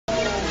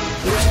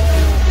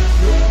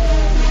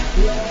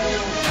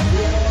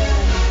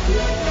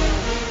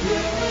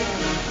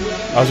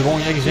How's it going,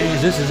 Yankees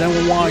fans? This is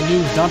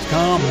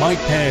NYYNEWS.com Mike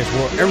Pass,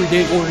 where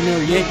everyday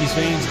ordinary Yankees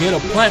fans get a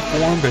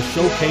platform to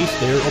showcase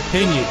their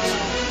opinions.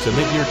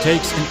 Submit your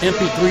takes in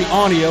MP3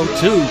 audio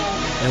to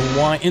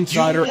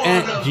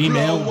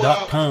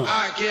NYInsider@gmail.com.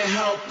 I can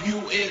help you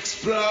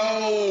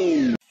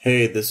explode.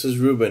 Hey, this is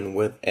Ruben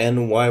with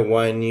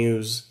NYY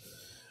News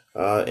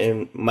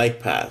and Mike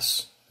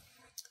Pass.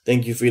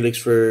 Thank you, Felix,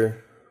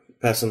 for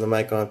passing the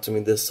mic on to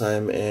me this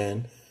time.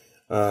 And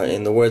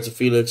in the words of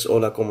Felix,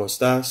 hola, ¿cómo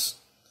estás?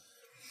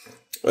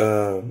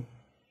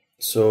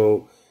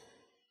 So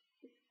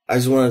I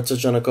just want to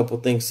touch on a couple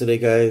things today,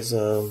 guys.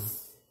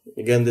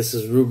 Again, this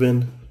is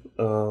Ruben.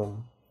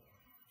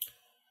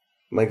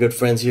 My good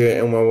friends here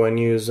at NYY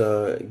News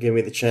gave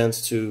me the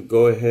chance to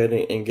go ahead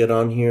and get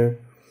on here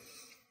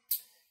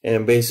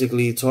and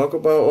basically talk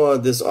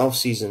about this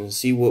offseason and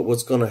see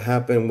what's going to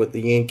happen with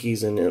the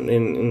Yankees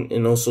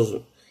and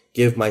also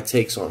give my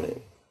takes on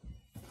it.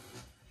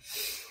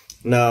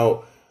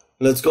 Now,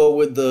 let's go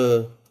with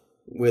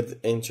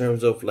in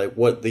terms of like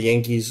what the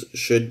Yankees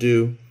should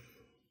do,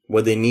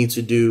 what they need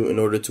to do in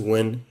order to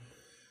win,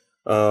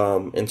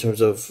 in terms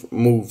of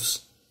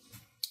moves.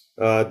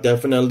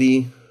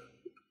 Definitely,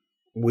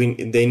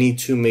 they need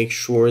to make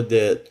sure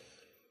that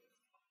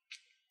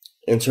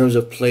in terms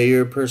of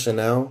player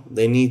personnel,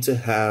 they need to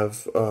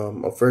have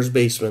a first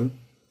baseman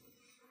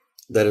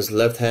that is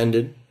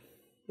left-handed,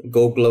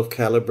 Gold Glove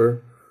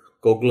caliber,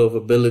 Gold Glove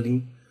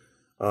ability.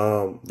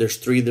 There's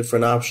 3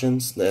 different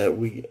options that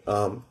we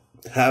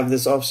have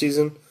this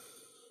offseason.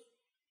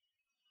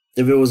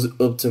 If it was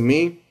up to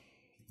me,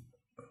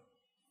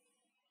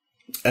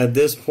 at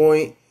this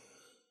point,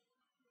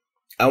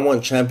 I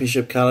want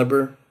championship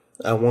caliber.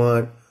 I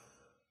want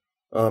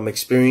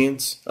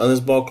experience on this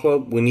ball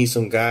club. We need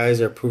some guys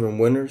that are proven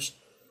winners,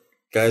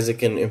 guys that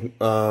can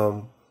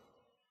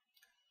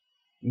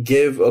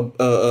give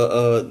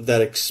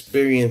that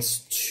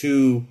experience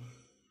to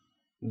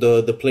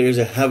the players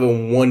that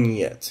haven't won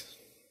yet.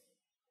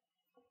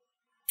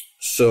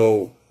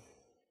 So,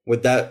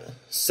 with that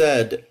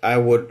said,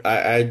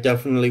 I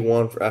definitely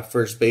want at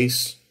first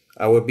base.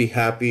 I would be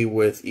happy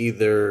with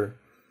either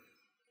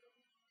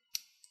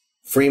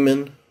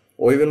Freeman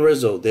or even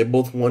Rizzo. They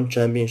both won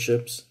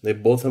championships. They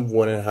both have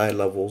won at high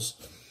levels.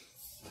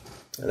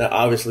 And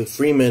obviously,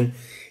 Freeman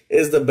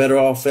is the better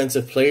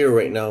offensive player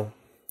right now.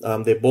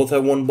 They both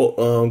have won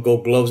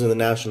Gold Gloves in the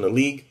National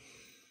League.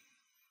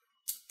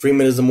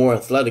 Freeman is the more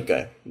athletic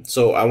guy.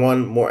 So I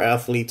want more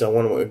athletes. I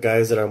want more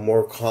guys that are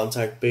more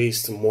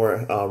contact-based,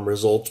 more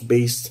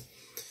results-based.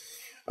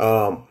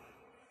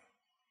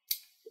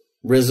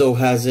 Rizzo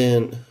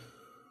hasn't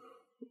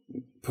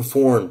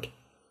performed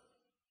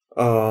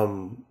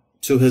to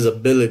his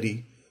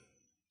ability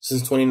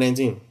since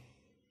 2019.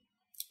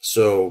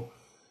 So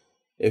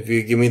if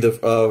you give me the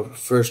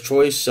first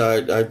choice,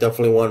 I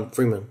definitely want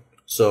Freeman.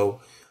 So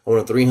I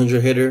want a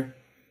 300 hitter,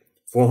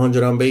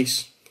 400 on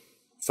base,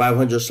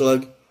 500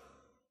 slug.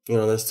 You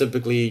know, that's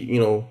typically,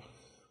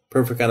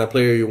 perfect kind of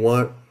player you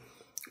want.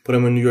 Put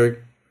him in New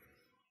York.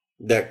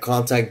 That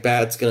contact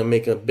bat's going to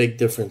make a big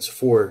difference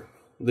for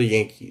the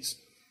Yankees.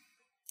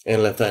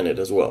 And left-handed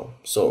as well.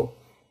 So,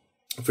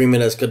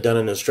 Freeman has cut down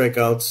on his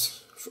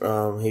strikeouts.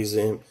 He's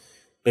been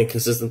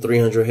consistent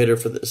 300 hitter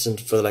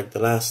for like the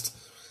last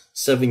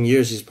 7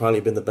 years. He's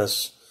probably been the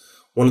best,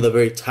 one of the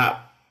very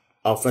top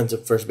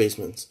offensive first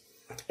basemen.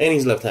 And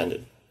he's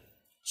left-handed.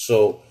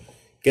 So,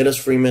 get us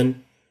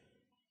Freeman.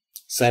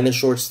 Sign a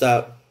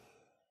shortstop,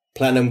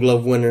 Platinum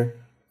Glove winner,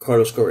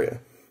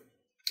 Correa.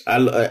 I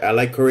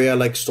like Correa, I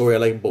like Story, I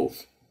like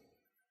both.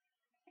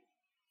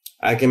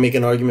 I can make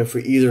an argument for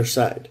either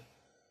side.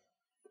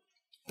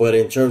 But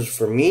in terms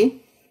for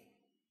me,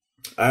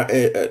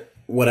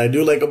 what I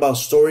do like about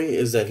Story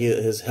is that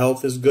his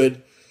health is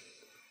good.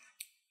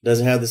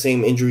 Doesn't have the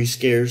same injury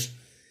scares.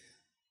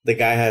 The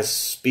guy has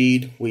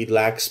speed. We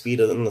lack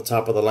speed on the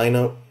top of the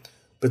lineup.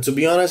 But to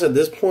be honest, at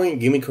this point,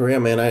 give me Correa,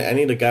 man. I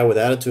need a guy with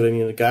attitude. I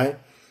need a guy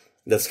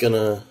that's going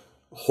to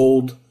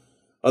hold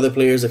other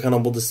players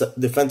accountable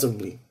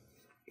defensively.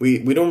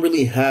 We don't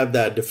really have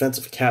that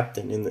defensive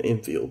captain in the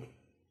infield.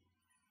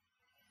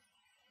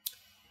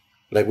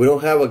 Like, we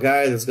don't have a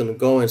guy that's going to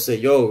go and say,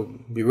 yo,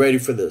 be ready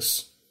for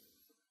this.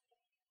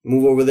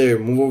 Move over there,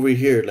 move over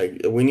here.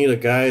 Like, we need a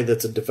guy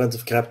that's a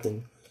defensive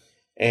captain.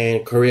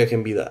 And Correa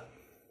can be that.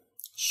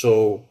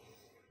 So,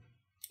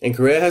 and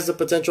Correa has the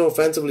potential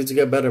offensively to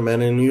get better,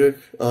 man. In New York,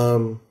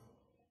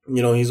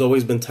 he's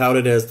always been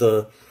touted as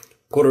the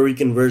Puerto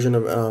Rican version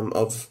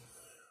of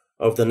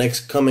the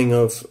next coming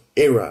of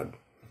A-Rod.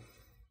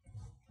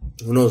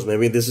 Who knows?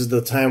 Maybe this is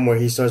the time where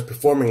he starts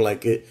performing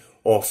like it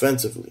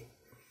offensively.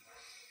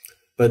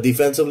 But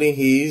defensively,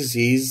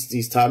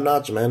 he's top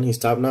notch, man. He's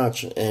top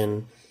notch,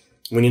 and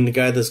we need a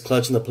guy that's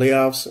clutch in the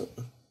playoffs.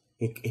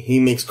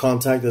 He makes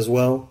contact as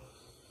well.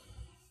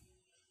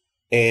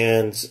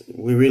 And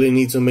we really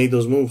need to make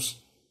those moves.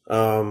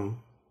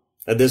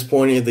 At this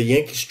point, if the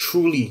Yankees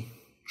truly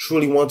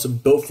want to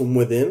build from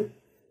within,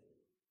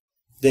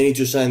 they need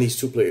to sign these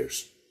 2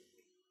 players.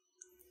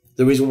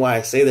 The reason why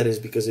I say that is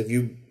because if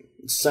you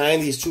sign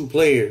these 2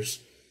 players,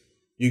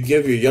 you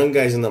give your young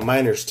guys in the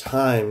minors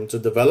time to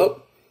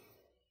develop.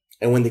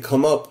 And when they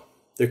come up,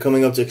 they're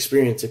coming up to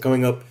experience. They're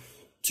coming up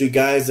to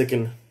guys that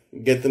can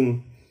get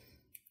them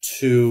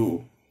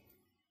to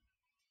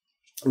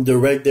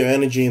direct their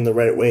energy in the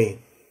right way,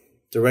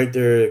 direct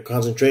their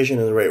concentration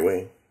in the right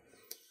way.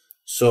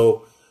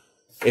 So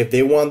if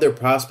they want their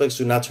prospects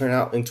to not turn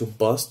out into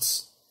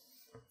busts,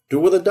 do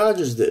what the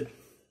Dodgers did.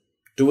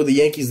 Do what the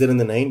Yankees did in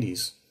the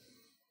 90s.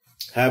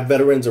 Have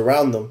veterans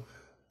around them.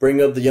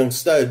 Bring up the young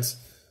studs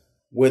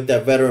with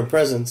that veteran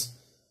presence.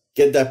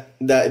 Get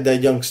that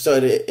young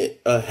stud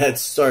a head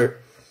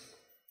start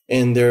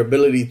in their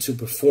ability to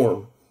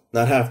perform.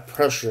 Not have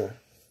pressure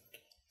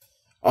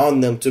on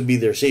them to be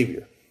their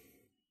savior.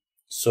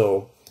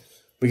 So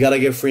we got to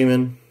get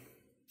Freeman.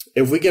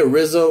 If we get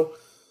Rizzo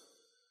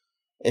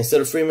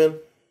instead of Freeman,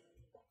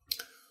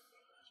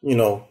 you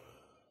know,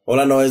 all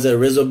I know is that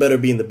Rizzo better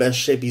be in the best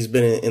shape he's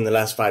been in the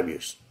last 5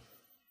 years.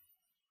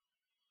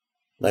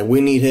 Like, we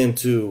need him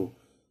to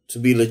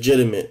be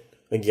legitimate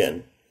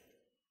again.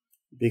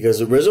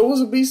 Because Rizzo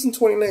was a beast in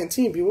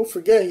 2019. People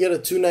forget he had a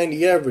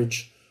 290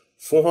 average,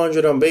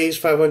 400 on base,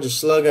 500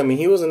 slug. I mean,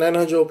 he was a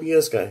 900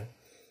 OPS guy.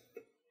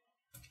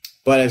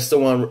 But I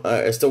still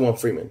want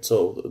Freeman.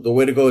 So the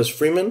way to go is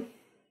Freeman,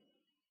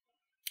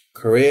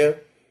 Correa,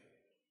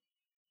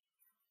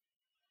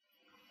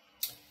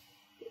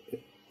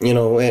 you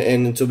know,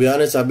 and to be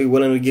honest, I'd be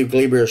willing to give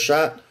Gleyber a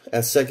shot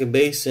at second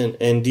base and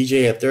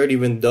DJ at third,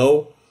 even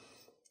though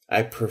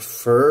I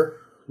prefer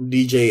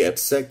DJ at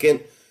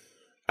second.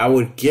 I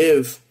would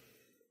give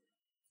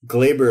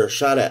Gleyber a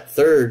shot at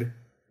third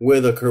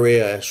with a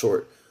Correa at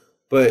short.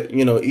 But,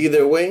 you know,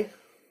 either way,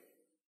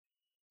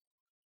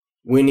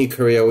 we need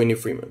Correa, we need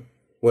Freeman.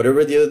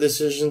 Whatever the other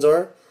decisions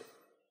are,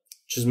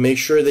 just make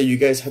sure that you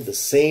guys have the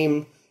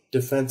same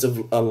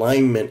defensive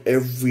alignment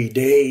every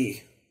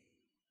day.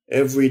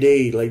 Every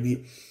day. Like,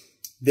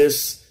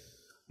 this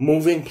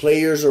moving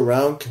players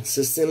around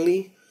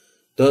consistently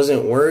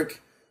doesn't work.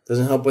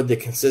 Doesn't help with the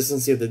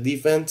consistency of the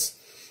defense.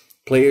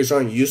 Players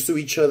aren't used to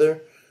each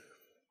other.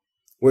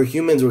 We're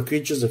humans. We're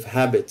creatures of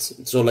habits.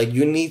 So, like,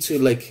 you need to,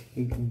 like,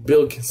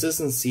 build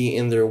consistency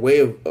in their way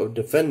of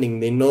defending.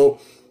 They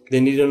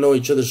need to know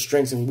each other's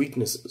strengths and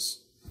weaknesses.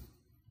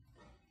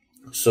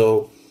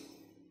 So,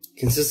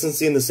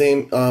 consistency in the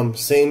same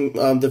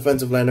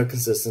defensive lineup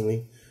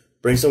consistently.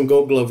 Bring some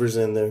Gold Glovers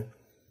in there.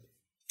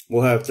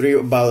 We'll have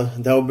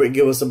that'll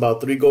give us about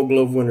 3 Gold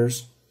Glove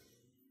winners.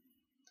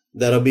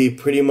 That'll be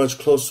pretty much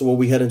close to what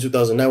we had in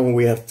 2009 when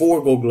we had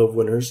 4 Gold Glove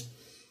winners.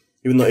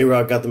 Even though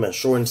A-Rod got them at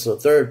short instead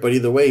of third, but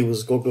either way, he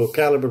was a Gold Glove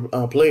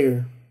caliber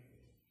player.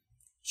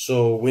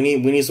 So we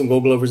need some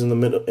Gold Glovers in the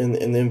middle in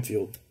the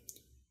infield.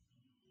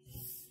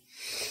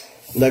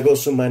 That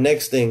goes to my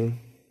next thing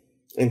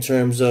in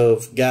terms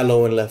of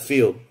Gallo in left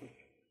field.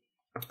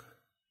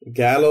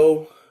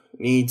 Gallo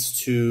needs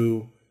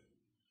to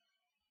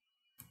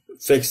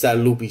fix that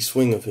loopy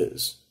swing of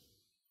his.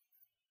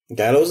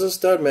 Gallo's a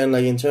stud, man.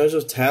 Like, in terms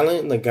of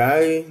talent, the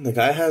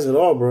guy has it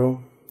all,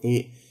 bro.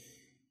 He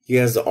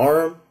has the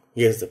arm,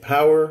 he has the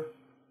power,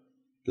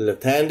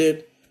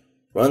 left-handed,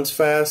 runs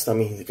fast. I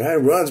mean, the guy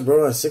runs,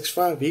 bro. At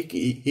 6'5",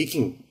 he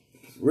can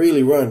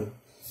really run.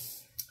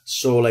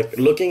 So, like,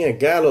 looking at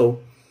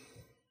Gallo,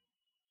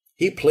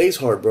 he plays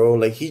hard, bro.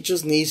 Like, he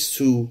just needs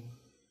to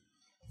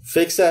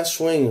fix that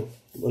swing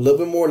a little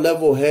bit more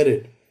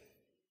level-headed.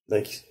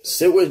 Like,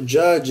 sit with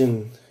Judge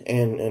and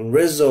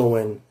Rizzo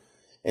and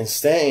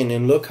Stanton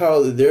and look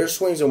how their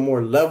swings are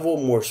more level,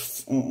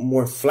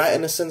 more flat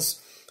in a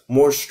sense,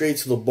 more straight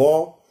to the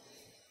ball.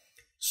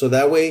 So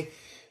that way,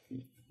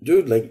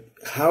 dude, like,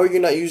 how are you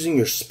not using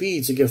your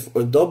speed to get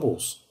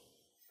doubles?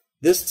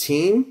 This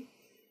team,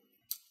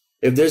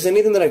 if there's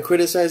anything that I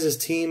criticize this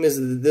team, is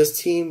that this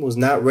team was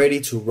not ready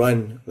to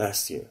run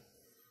last year.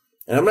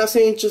 And I'm not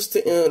saying just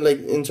like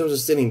in terms of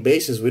stealing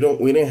bases. We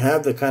didn't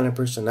have the kind of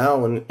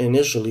personnel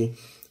initially.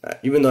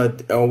 Even though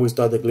I always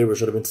thought that Gleyber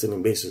should have been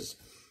stealing bases.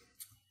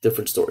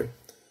 Different story.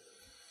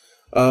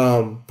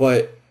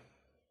 But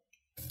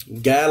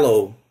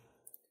Gallo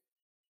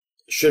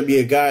should be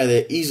a guy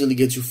that easily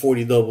gets you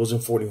 40 doubles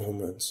and 40 home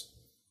runs.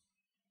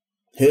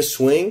 His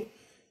swing,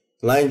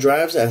 line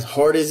drives, as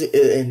hard as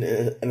and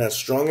as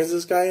strong as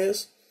this guy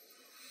is,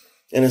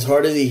 and as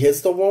hard as he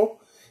hits the ball,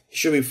 he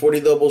should be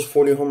 40 doubles,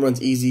 40 home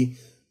runs easy,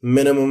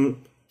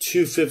 minimum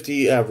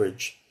 250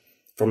 average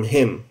from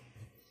him.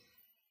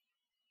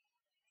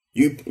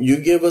 You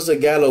give us a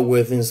Gallo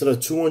with, instead of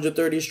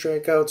 230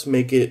 strikeouts,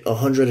 make it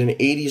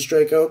 180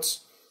 strikeouts.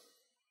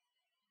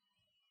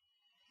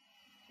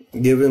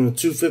 Give him a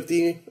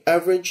 250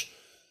 average.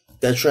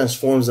 That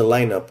transforms the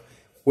lineup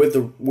with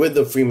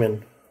the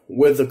Freeman,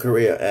 with the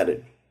Correa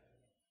added.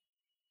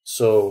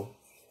 So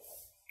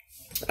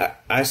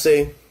I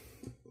say,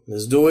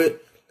 let's do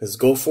it. Let's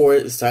go for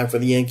it. It's time for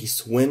the Yankees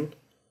to win.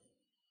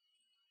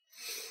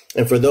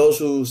 And for those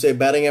who say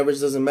batting average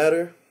doesn't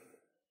matter,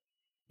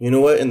 you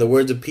know what? In the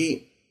words of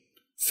Pete,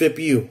 FIP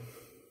you.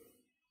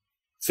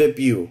 FIP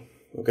you.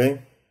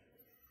 Okay?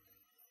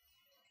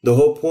 The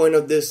whole point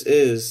of this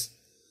is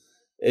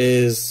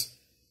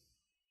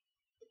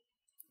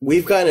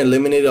we've gotten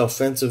eliminated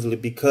offensively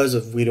because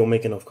of we don't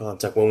make enough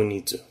contact when we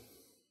need to.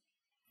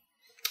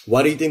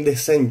 Why do you think they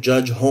sent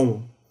Judge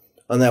home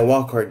on that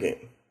wildcard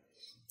game?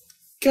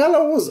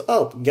 Gallo was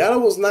up. Gallo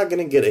was not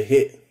going to get a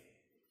hit.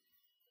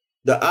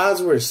 The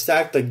odds were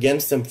stacked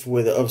against him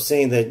of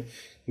saying that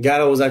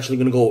Gallo was actually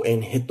going to go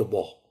and hit the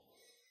ball.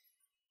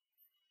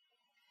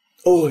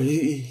 Oh,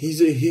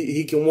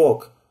 he can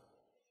walk.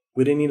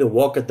 We didn't need to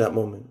walk at that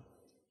moment.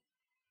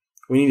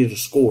 We needed to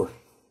score.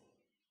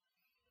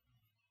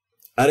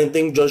 I didn't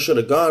think Judge should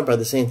have gone, but at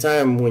the same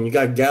time, when you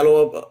got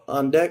Gallo up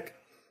on deck,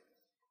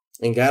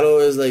 and Gallo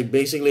is like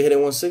basically hitting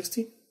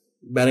 160,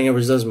 batting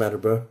average does matter,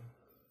 bro.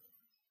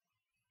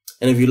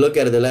 And if you look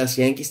at it, the last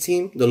Yankees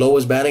team, the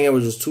lowest batting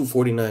average was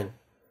 249.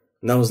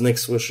 And that was Nick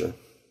Swisher.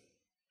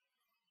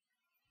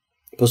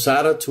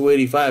 Posada,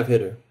 285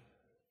 hitter.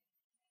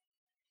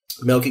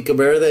 Melky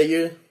Cabrera that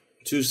year,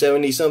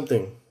 270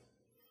 something.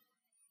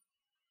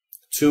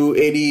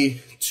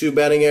 282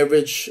 batting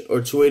average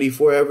or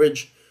 284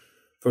 average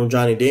from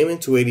Johnny Damon,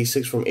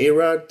 286 from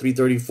A-Rod,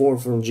 334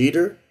 from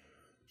Jeter,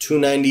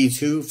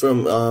 292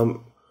 from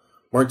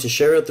Mark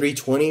Teixeira,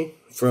 320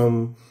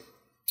 from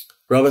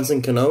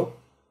Robinson Cano.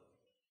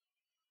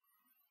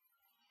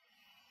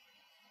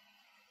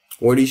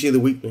 Where do you see the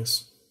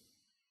weakness?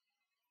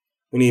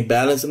 We need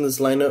balance in this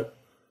lineup.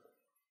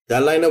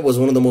 That lineup was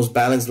one of the most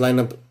balanced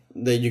lineup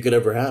that you could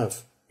ever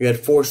have. You had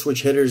 4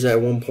 switch hitters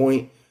at one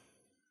point.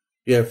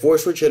 You had 4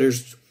 switch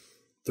hitters,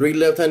 3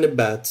 left-handed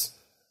bats,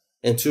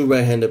 and 2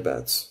 right-handed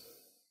bats.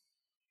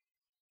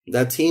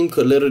 That team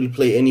could literally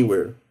play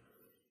anywhere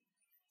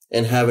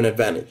and have an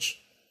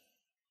advantage.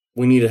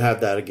 We need to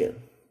have that again.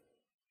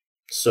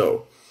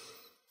 So,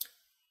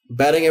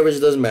 batting average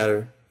doesn't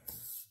matter,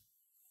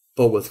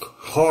 but with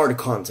hard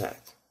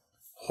contact,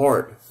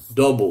 hard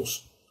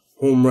doubles,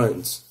 home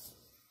runs.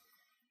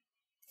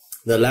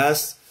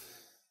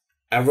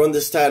 I've run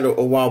this stat a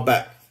while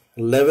back.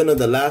 11 of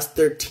the last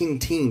 13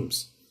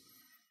 teams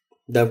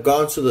that have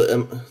gone to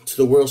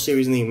the World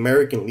Series in the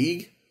American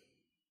League,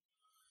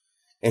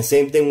 and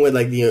same thing with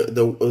like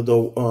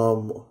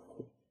the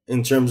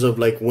in terms of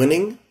like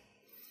winning,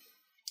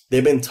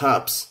 they've been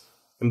tops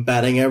in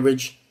batting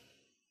average,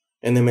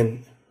 and they've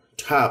been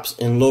tops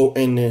in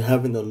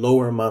having the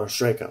lower amount of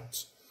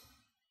strikeouts.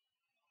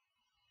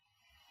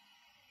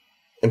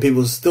 And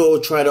people still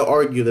try to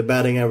argue the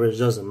batting average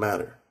doesn't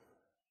matter.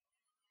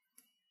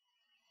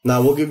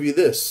 Now, we'll give you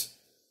this.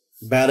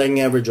 Batting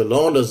average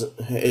alone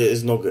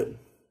is no good.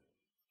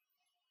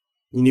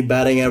 You need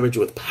batting average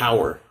with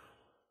power.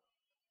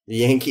 The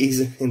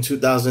Yankees in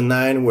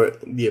 2009 were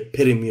the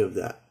epitome of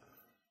that.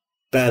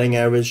 Batting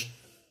average,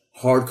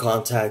 hard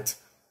contact,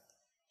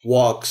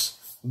 walks,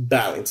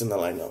 balance in the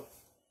lineup.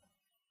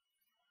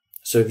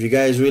 So if you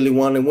guys really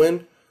want to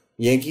win,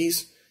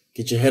 Yankees,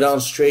 get your head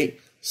on straight.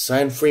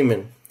 Sign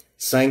Freeman.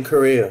 Sign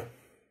Correa.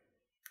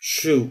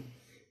 Shoot.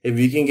 If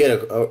you can get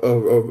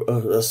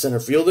a center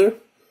fielder,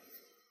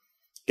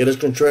 get us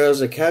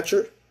Contreras a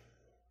catcher,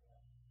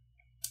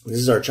 this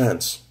is our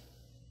chance.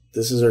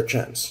 This is our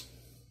chance.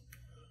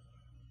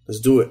 Let's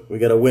do it. We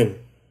got to win.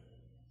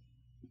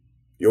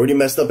 You already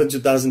messed up in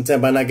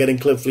 2010 by not getting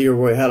Cliff Lee or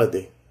Roy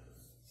Halladay.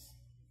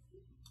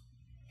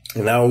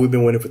 And now we've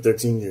been winning for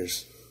 13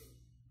 years.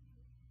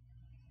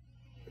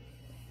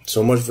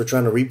 So much for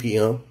trying to repeat,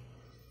 huh?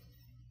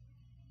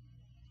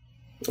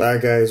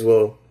 Alright, guys.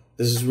 Well,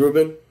 this is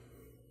Ruben.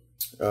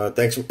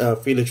 Thanks,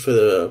 Felix,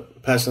 for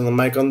passing the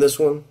mic on this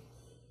one.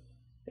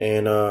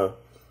 And,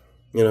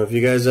 if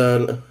you guys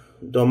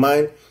don't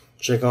mind,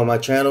 check out my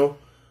channel.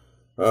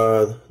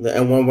 The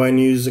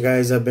NYYNEWS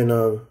guys have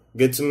been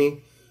good to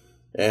me.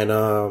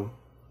 And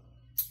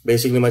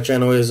basically my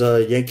channel is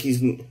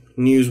Yankees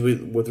News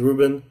with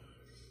Ruben.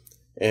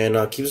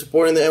 And keep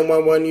supporting the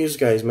NYYNEWS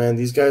guys, man.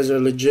 These guys are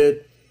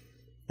legit,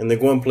 and they're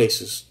going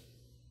places.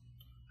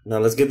 Now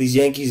let's get these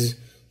Yankees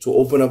to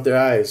open up their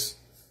eyes.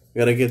 We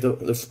got to get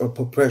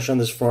the pressure on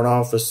this front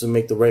office to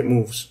make the right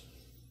moves.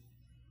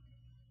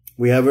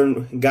 We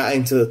haven't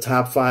gotten to the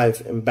top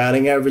 5 in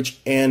batting average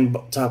and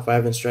top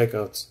 5 in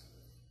strikeouts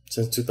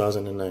since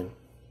 2009.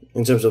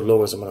 In terms of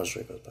lowest amount of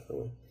strikeouts, by the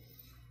way.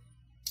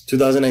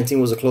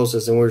 2019 was the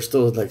closest, and we're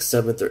still like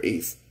 7th or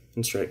 8th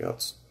in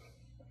strikeouts.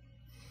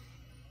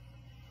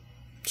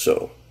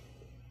 So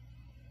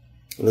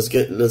let's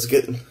get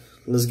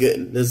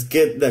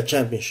that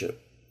championship.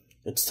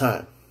 It's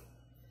time.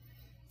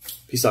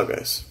 Peace out,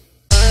 guys.